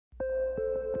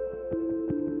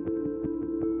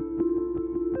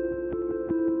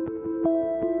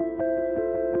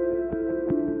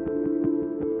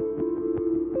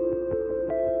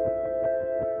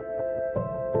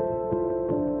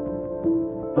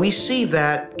we see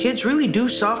that kids really do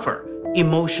suffer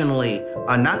emotionally,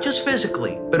 not just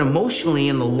physically, but emotionally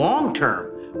in the long term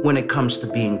when it comes to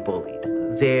being bullied.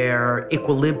 Their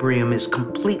equilibrium is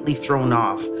completely thrown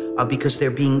off because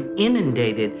they're being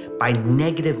inundated by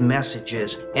negative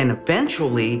messages, and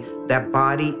eventually that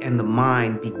body and the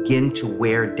mind begin to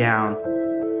wear down.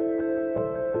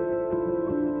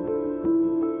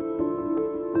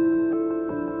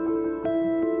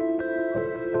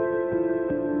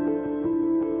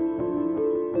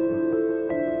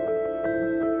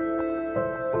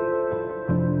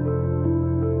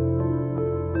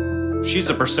 She's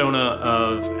a persona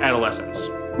of adolescence.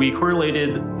 We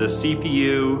correlated the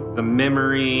CPU, the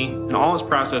memory, and all its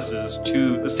processes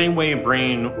to the same way a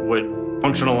brain would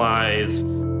functionalize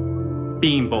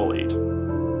being bullied.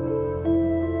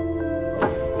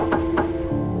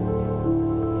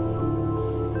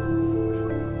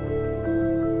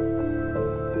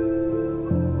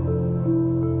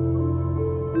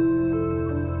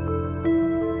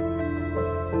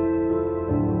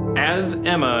 As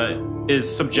Emma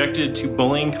is subjected to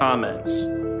bullying comments,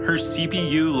 her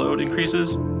CPU load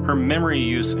increases, her memory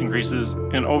use increases,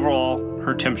 and overall,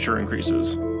 her temperature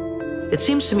increases. It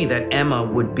seems to me that Emma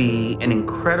would be an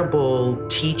incredible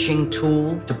teaching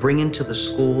tool to bring into the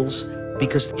schools,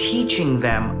 because teaching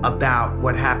them about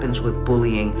what happens with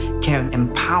bullying can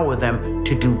empower them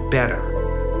to do better.